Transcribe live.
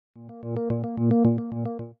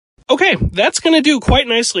Okay, that's going to do quite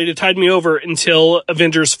nicely to tide me over until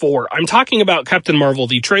Avengers 4. I'm talking about Captain Marvel.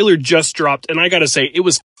 The trailer just dropped, and I gotta say, it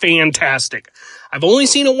was fantastic. I've only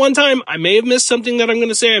seen it one time. I may have missed something that I'm going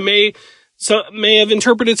to say. I may have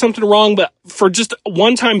interpreted something wrong, but for just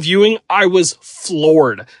one-time viewing, I was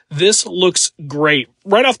floored. This looks great.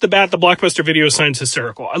 Right off the bat, the Blockbuster video sign's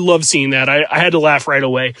hysterical. I love seeing that. I had to laugh right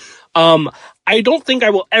away. I don't think I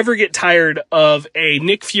will ever get tired of a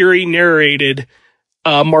Nick Fury narrated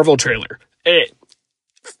Marvel trailer.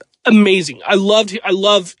 Amazing. I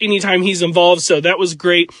love anytime he's involved, so that was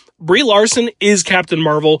great. Brie Larson is Captain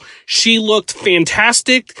Marvel. She looked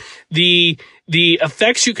fantastic. The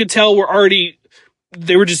effects, you could tell,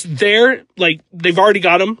 they were just there. Like, they've already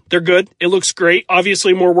got them. They're good. It looks great.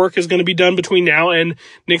 Obviously, more work is going to be done between now and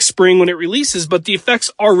next spring when it releases, but the effects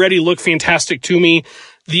already look fantastic to me.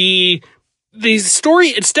 The story,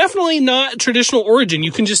 it's definitely not a traditional origin.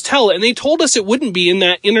 You can just tell it. And they told us it wouldn't be in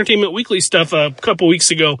that Entertainment Weekly stuff a couple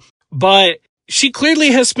weeks ago. But she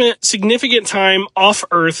clearly has spent significant time off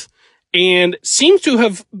Earth and seems to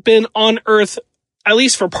have been on Earth at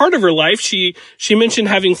least for part of her life. She mentioned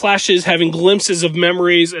having flashes, having glimpses of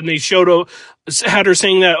memories, and they had her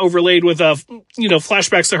saying that overlaid with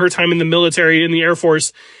flashbacks to her time in the military, in the Air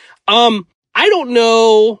Force. I don't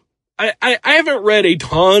know. I haven't read a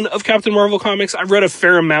ton of Captain Marvel comics. I've read a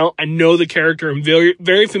fair amount. I know the character. I'm very,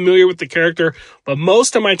 very familiar with the character, but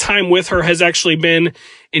most of my time with her has actually been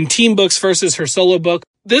in team books versus her solo book.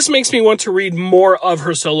 This makes me want to read more of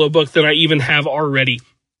her solo book than I even have already.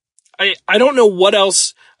 I don't know what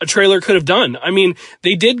else a trailer could have done. I mean,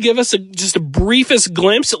 they did give us just a briefest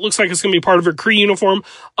glimpse. It looks like it's going to be part of her Kree uniform,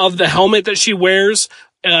 of the helmet that she wears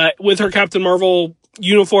with her Captain Marvel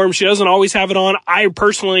uniform. She doesn't always have it on. I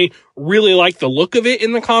personally really like the look of it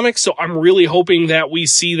in the comics, so I'm really hoping that we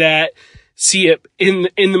see it in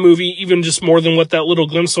the movie, even just more than what that little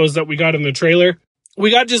glimpse was that we got in the trailer. We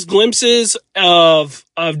got just glimpses of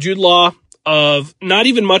Jude Law, of not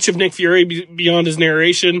even much of Nick Fury beyond his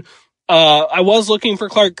narration. I was looking for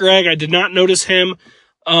Clark Gregg. I did not notice him,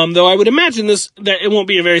 though I would imagine that it won't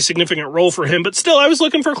be a very significant role for him, but still, I was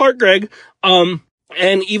looking for Clark Gregg.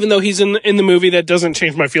 And even though he's in the movie, that doesn't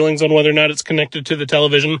change my feelings on whether or not it's connected to the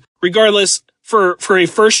television. Regardless, for a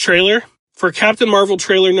first trailer, for Captain Marvel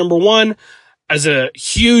trailer number 1, as a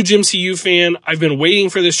huge MCU fan, I've been waiting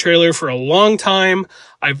for this trailer for a long time.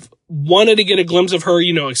 I've wanted to get a glimpse of her,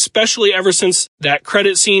 especially ever since that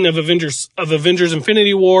credit scene of Avengers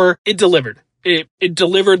Infinity War. It delivered. It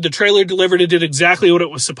delivered. The trailer delivered. It did exactly what it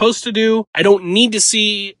was supposed to do. I don't need to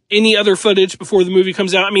see any other footage before the movie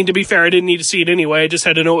comes out. I mean, to be fair, I didn't need to see it anyway. I just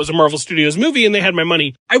had to know it was a Marvel Studios movie and they had my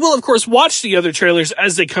money. I will, of course, watch the other trailers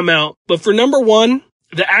as they come out. But for number 1,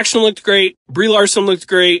 the action looked great. Brie Larson looked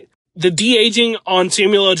great. The de-aging on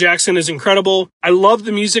Samuel L. Jackson is incredible. I love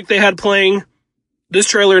the music they had playing. This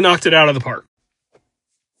trailer knocked it out of the park.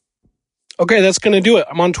 Okay, that's going to do it.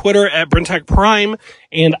 I'm on Twitter at Brentak Prime,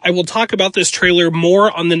 and I will talk about this trailer more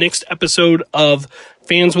on the next episode of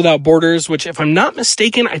Fans Without Borders, which, if I'm not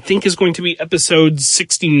mistaken, I think is going to be episode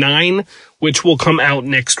 69, which will come out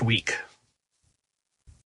next week.